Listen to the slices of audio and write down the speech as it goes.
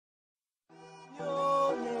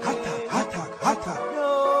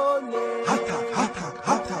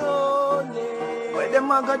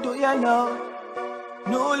I gonna do ya now?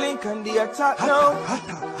 NEWLINK and the attack now.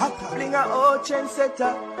 Bring a old chain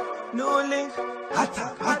setter. NEWLINK.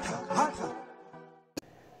 Attack.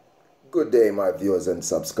 Good day, my viewers and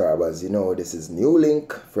subscribers. You know, this is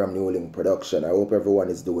NEWLINK from NEWLINK Production. I hope everyone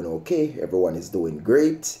is doing okay. Everyone is doing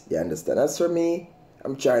great. You understand? As for me,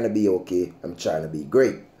 I'm trying to be okay. I'm trying to be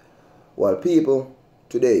great. Well, people,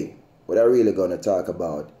 today, what I'm really going to talk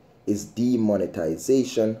about is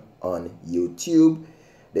demonetization on YouTube.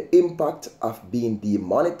 The impact of being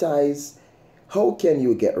demonetized. How can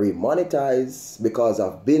you get remonetized? Because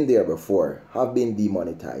I've been there before. I've been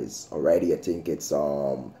demonetized already. I think it's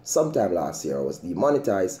sometime last year I was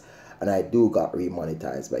demonetized and I do got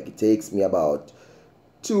remonetized. Like it takes me about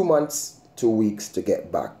 2 months, 2 weeks to get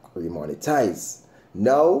back remonetized.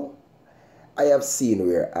 Now I have seen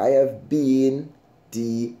where I have been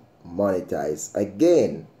demonetized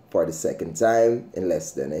again for the second time in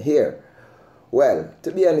less than a year. Well,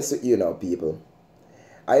 to be honest with you now, people,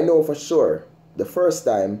 I know for sure the first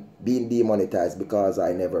time being demonetized because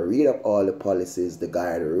I never read up all the policies, the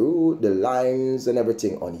guide, the lines and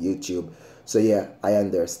everything on YouTube. So yeah, I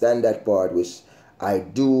understand that part, which I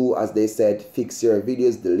do, as they said, fix your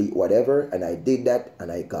videos, delete whatever, and I did that and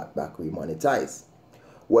I got back remonetized.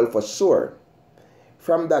 Well, for sure,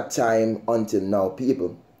 from that time until now,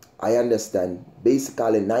 people, I understand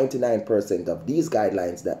basically 99% of these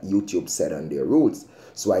guidelines that YouTube set on their rules.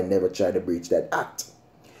 So I never try to breach that act.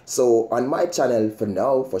 So on my channel for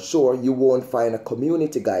now, for sure, you won't find a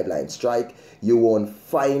community guideline strike. You won't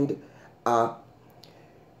find a,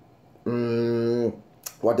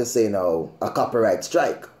 what to say now, a copyright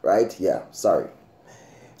strike, right? Yeah, sorry.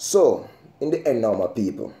 So in the end now, my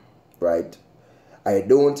people, right, I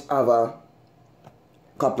don't have a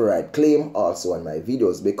copyright claim also on my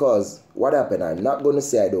videos, because what happened, I'm not going to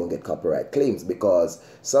say I don't get copyright claims, because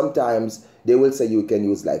sometimes they will say you can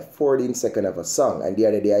use like 14 seconds of a song, and the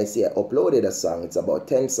other day I see I uploaded a song, it's about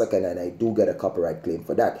 10 seconds, and I do get a copyright claim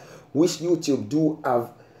for that, which YouTube do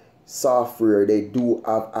have software, they do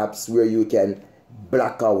have apps where you can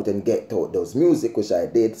black out and get out those music, which I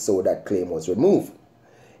did, so that claim was removed.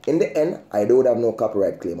 In the end, I don't have no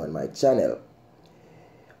copyright claim on my channel.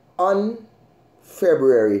 On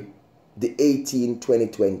February the 18th,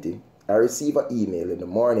 2020, I received an email in the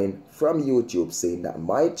morning from YouTube saying that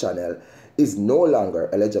my channel is no longer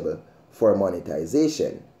eligible for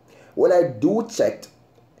monetization. When I do check,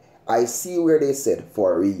 I see where they said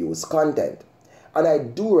for reuse content. And I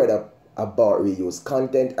do read up about reuse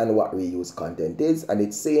content and what reuse content is, and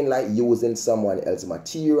it's saying like using someone else's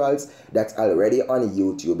materials that's already on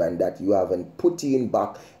YouTube and that you haven't put in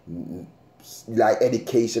back like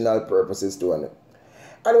educational purposes to it.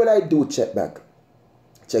 And when I do check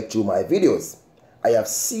through my videos, I have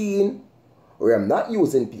seen where I'm not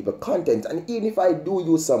using people content, and even if I do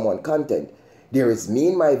use someone content, there is me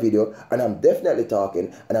in my video, and I'm definitely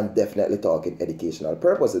talking educational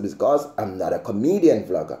purposes, because I'm not a comedian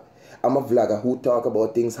vlogger. I'm a vlogger who talk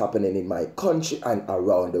about things happening in my country and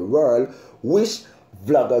around the world, which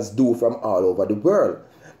vloggers do from all over the world.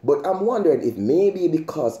 But I'm wondering if maybe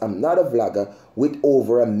because I'm not a vlogger with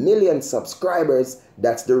over 1 million subscribers,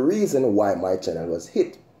 that's the reason why my channel was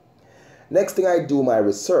hit. Next thing, I do my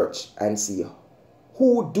research and see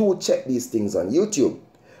who do check these things on YouTube.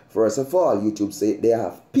 First of all, YouTube say they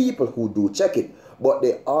have people who do check it, but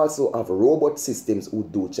they also have robot systems who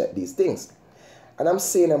do check these things. And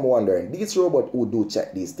I'm wondering, these robots who do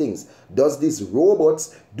check these things, does these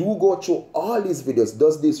robots do go through all these videos?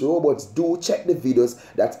 Does these robots do check the videos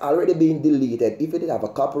that's already been deleted if it have a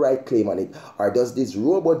copyright claim on it? Or does these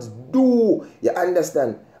robots do, you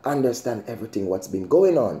understand everything what's been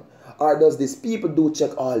going on? Or does these people do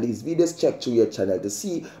check all these videos, check through your channel to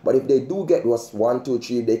see, but if they do get what's 1, 2,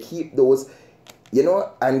 3, they keep those, you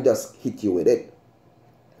know, and just hit you with it.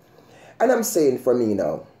 And I'm saying for me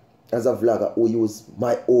now, as a vlogger who use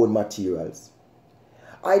my own materials,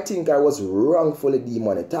 I think I was wrongfully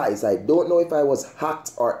demonetized. I don't know if I was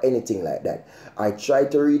hacked or anything like that. I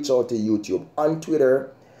tried to reach out to YouTube on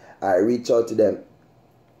Twitter. I reached out to them.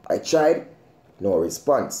 I tried, no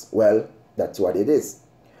response. Well, that's what it is.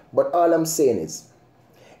 But all I'm saying is,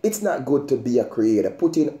 it's not good to be a creator,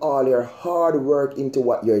 putting all your hard work into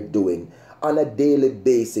what you're doing on a daily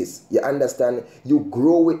basis. You understand? You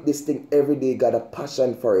grow with this thing every day, got a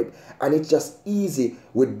passion for it, and it's just easy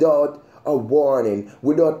without a warning,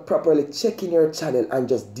 without properly checking your channel, and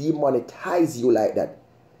just demonetize you like that.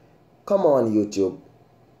 Come on, YouTube.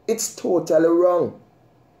 It's totally wrong.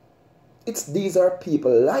 These are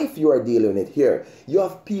people life you are dealing with here. You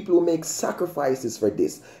have people who make sacrifices for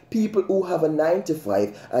this. People who have a 9 to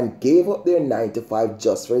 5 and gave up their 9 to 5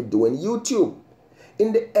 just for doing YouTube.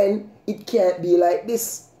 in the end, it can't be like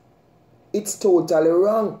this. It's totally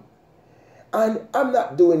wrong. And I'm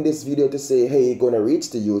not doing this video to say, hey, it's going to reach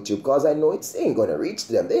to YouTube, because I know it ain't going to reach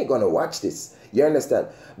to them. They ain't going to watch this. You understand?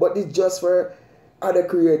 But it's just for other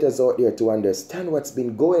creators out there to understand what's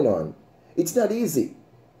been going on. It's not easy.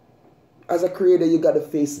 As a creator, you got to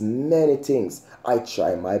face many things. I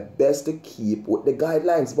try my best to keep with the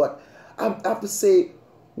guidelines, but I have to say,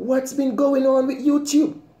 what's been going on with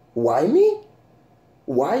YouTube? Why me?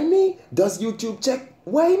 Why me? Does YouTube check?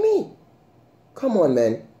 Why me? Come on,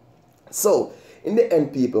 man. So, in the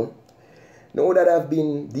end, people, know that I've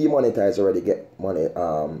been demonetized already, get money,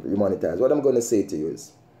 remonetized. What I'm going to say to you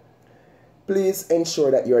is, please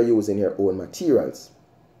ensure that you are using your own materials.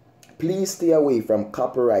 Please stay away from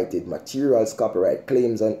copyrighted materials, copyright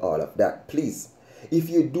claims, and all of that. Please, if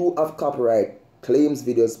you do have copyright claims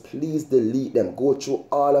videos, please delete them. Go through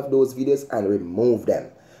all of those videos and remove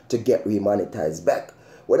them to get remonetized back.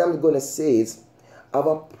 What I'm going to say is, have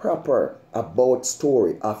a proper about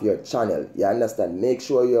story of your channel. You understand? Make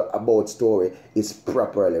sure your about story is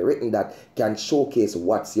properly written, that can showcase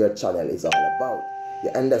what your channel is all about.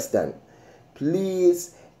 You understand?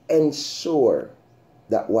 Please ensure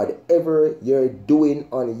that whatever you're doing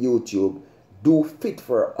on YouTube do fit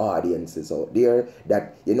for audiences out there,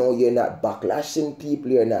 that you're not backlashing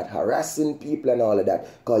people, you're not harassing people and all of that,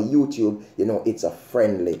 because YouTube, it's a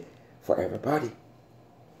friendly for everybody.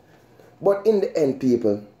 But in the end,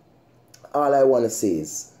 people, all I want to say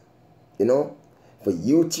is, for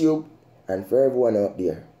YouTube and for everyone out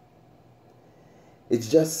there,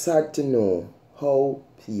 it's just sad to know how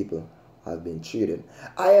people have been treated.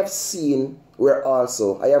 I have seen where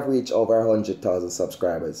also I have reached over 100,000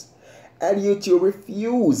 subscribers, and YouTube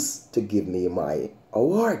refused to give me my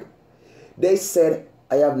award. They said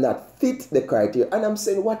I have not fit the criteria, and I'm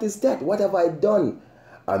saying, what is that? What have I done?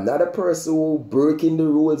 I'm not a person who breaking the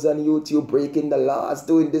rules on YouTube, breaking the laws,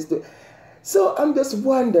 doing this. So I'm just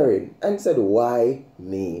wondering, and said, why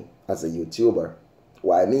me as a YouTuber?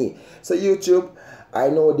 Why me? So YouTube, I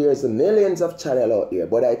know there's millions of channels out there,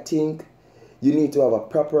 but I think you need to have a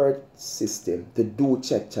proper system to do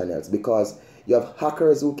check channels, because you have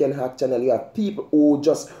hackers who can hack channels. You have people who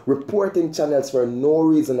just reporting channels for no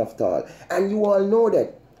reason at all. And you all know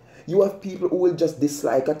that. You have people who will just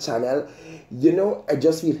dislike a channel. I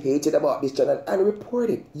just feel hated about this channel and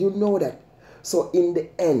report it. You know that. So in the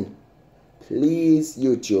end, please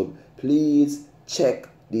YouTube, please check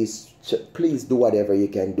this. Please do whatever you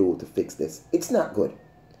can do to fix this. It's not good.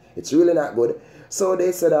 It's really not good. So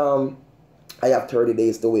they said, I have 30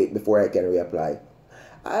 days to wait before I can reapply.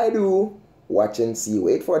 I do watch and see,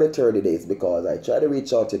 wait for the 30 days, because I tried to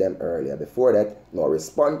reach out to them earlier. Before that, no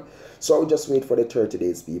respond. So I'll just wait for the 30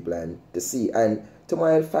 days, people, and to see. And to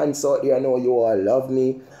my fans out there, I know you all love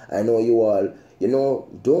me. I know you all,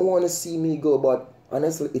 don't want to see me go, but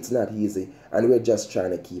honestly, it's not easy. And we're just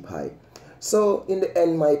trying to keep high. So in the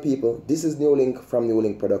end, my people, this is NEWLINK from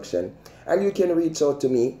NEWLINK Production. And you can reach out to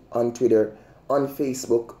me on Twitter, on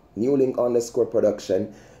Facebook,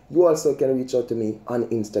 NEWLINK_production. You also can reach out to me on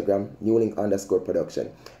Instagram,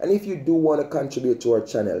 NEWLINK_production. And if you do want to contribute to our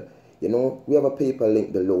channel, we have a PayPal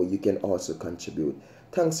link below. You can also contribute.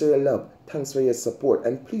 Thanks for your love. Thanks for your support.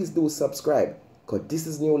 And please do subscribe, because this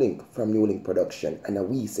is NEWLINK from NEWLINK Production. And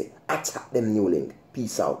we say, attack them, NEWLINK.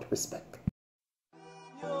 Peace out. Respect.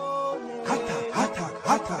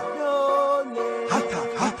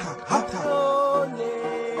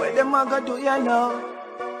 What them a go do,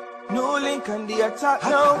 NEWLINK and the attack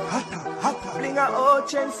now. Bring a old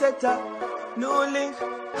chain setter. NEWLINK.